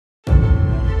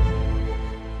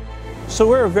So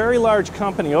we're a very large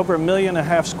company, over 1.5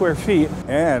 million square feet.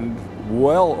 And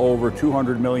well over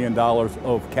 $200 million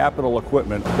of capital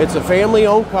equipment. It's a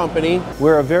family-owned company.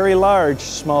 We're a very large,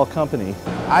 small company.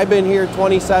 I've been here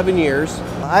 27 years.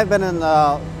 I've been in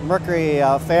the Mercury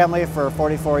family for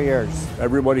 44 years.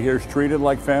 Everybody here is treated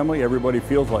like family. Everybody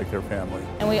feels like their family.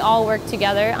 And we all work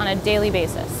together on a daily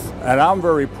basis. And I'm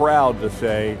very proud to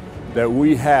say that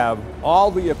we have all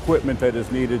the equipment that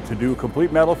is needed to do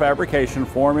complete metal fabrication,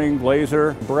 forming,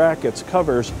 laser, brackets,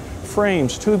 covers,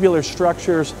 frames, tubular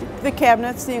structures. The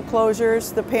cabinets, the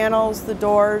enclosures, the panels, the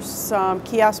doors,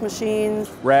 kiosk machines.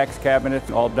 Racks,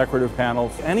 cabinets, all decorative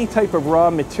panels. Any type of raw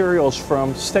materials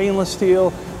from stainless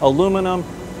steel, aluminum,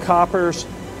 coppers,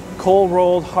 cold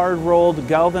rolled, hard rolled,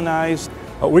 galvanized.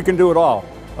 We can do it all.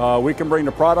 We can bring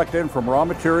the product in from raw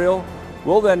material.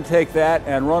 We'll then take that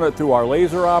and run it through our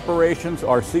laser operations,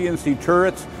 our CNC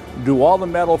turrets, do all the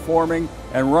metal forming,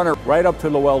 and run it right up to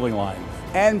the welding lines.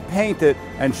 And paint it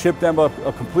and ship them a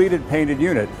completed painted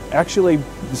unit. Actually,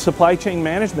 supply chain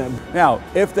management. Now,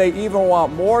 if they even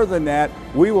want more than that,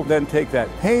 we will then take that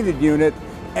painted unit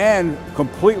and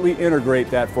completely integrate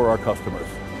that for our customers.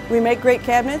 We make great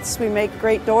cabinets, we make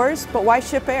great doors, but why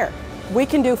ship air? We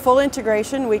can do full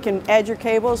integration. We can add your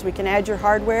cables, we can add your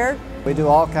hardware. We do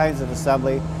all kinds of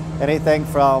assembly, anything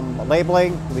from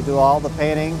labeling, we do all the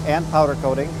painting and powder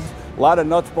coating. A lot of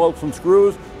nuts, bolts, and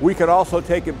screws. We can also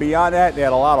take it beyond that and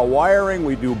add a lot of wiring.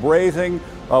 We do brazing,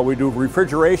 we do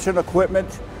refrigeration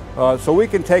equipment, so we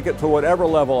can take it to whatever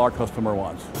level our customer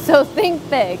wants. So think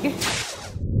big.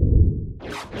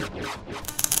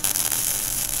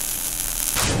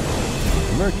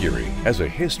 Mercury has a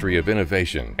history of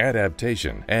innovation,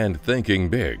 adaptation, and thinking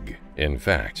big. In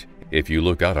fact, if you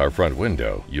look out our front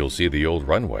window, you'll see the old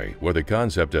runway where the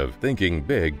concept of thinking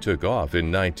big took off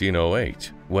in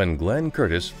 1908, when Glenn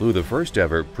Curtiss flew the first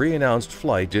ever pre-announced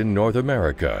flight in North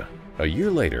America. A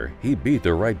year later, he beat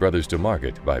the Wright brothers to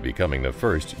market by becoming the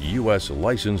first U.S.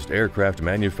 licensed aircraft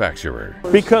manufacturer.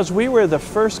 Because we were the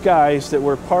first guys that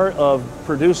were part of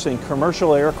producing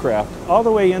commercial aircraft, all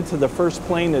the way into the first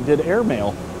plane that did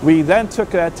airmail. We then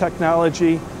took that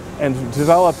technology and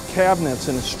developed cabinets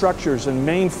and structures and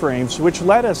mainframes, which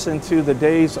led us into the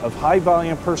days of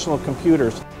high-volume personal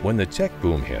computers. When the tech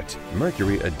boom hit,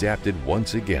 Mercury adapted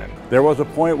once again. There was a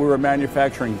point we were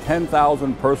manufacturing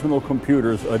 10,000 personal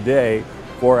computers a day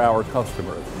for our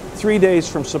customers. 3 days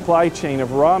from supply chain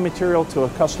of raw material to a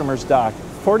customer's dock.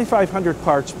 4,500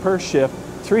 parts per shift,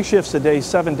 3 shifts a day,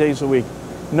 7 days a week.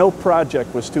 No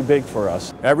project was too big for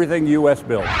us. Everything U.S.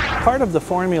 built. Part of the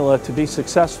formula to be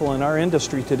successful in our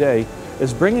industry today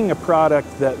is bringing a product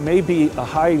that may be a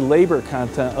high labor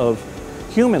content of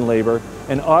human labor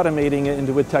and automating it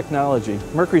into with technology.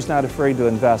 Mercury's not afraid to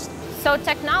invest. So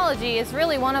technology is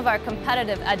really one of our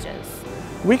competitive edges.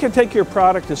 We can take your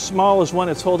product as small as one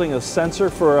that's holding a sensor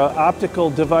for an optical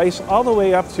device all the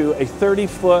way up to a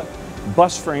 30-foot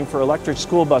bus frame for electric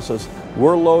school buses.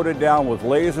 We're loaded down with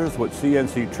lasers, with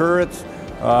CNC turrets.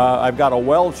 I've got a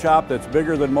weld shop that's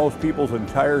bigger than most people's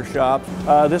entire shops.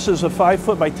 This is a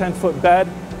 5-foot by 10-foot bed.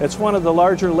 It's one of the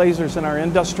larger lasers in our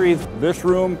industry. This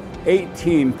room,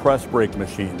 18 press brake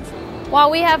machines.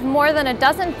 While we have more than a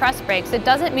dozen press brakes, it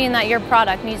doesn't mean that your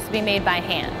product needs to be made by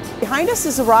hand. Behind us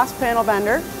is a Ross panel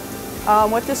bender.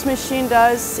 What this machine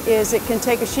does is it can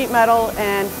take a sheet metal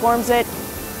and forms it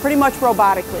pretty much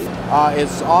robotically.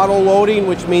 It's auto loading,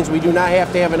 which means we do not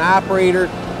have to have an operator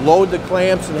load the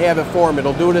clamps and have it form.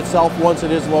 It'll do it itself once it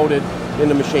is loaded in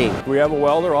the machine. We have a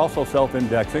welder also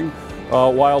self-indexing.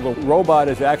 While the robot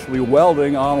is actually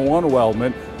welding on one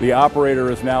weldment, the operator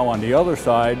is now on the other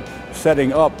side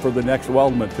setting up for the next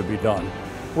weldment to be done.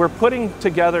 We're putting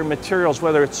together materials,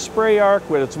 whether it's spray arc,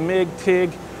 whether it's MIG,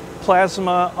 TIG,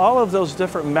 plasma, all of those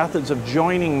different methods of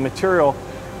joining material,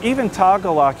 even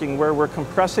toggle locking where we're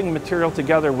compressing material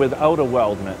together without a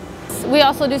weldment. We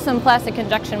also do some plastic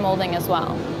injection molding as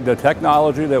well. The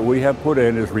technology that we have put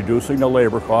in is reducing the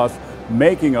labor costs,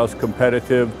 making us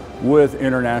competitive with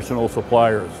international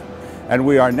suppliers. And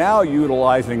we are now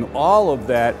utilizing all of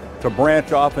that to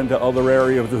branch off into other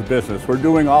areas of business. We're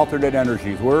doing alternate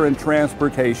energies, we're in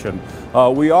transportation,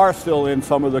 we are still in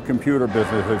some of the computer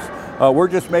businesses. We're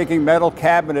just making metal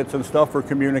cabinets and stuff for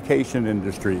communication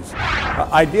industries.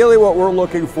 Ideally what we're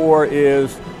looking for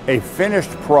is a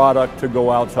finished product to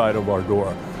go outside of our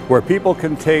door, where people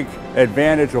can take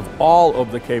advantage of all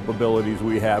of the capabilities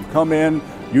we have. Come in,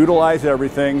 utilize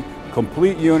everything,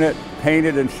 complete unit,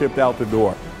 painted and shipped out the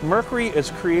door. Mercury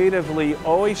is creatively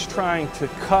always trying to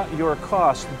cut your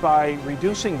costs by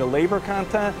reducing the labor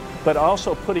content, but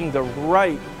also putting the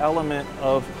right element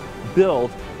of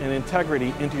build and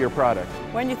integrity into your product.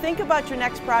 When you think about your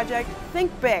next project,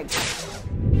 think big.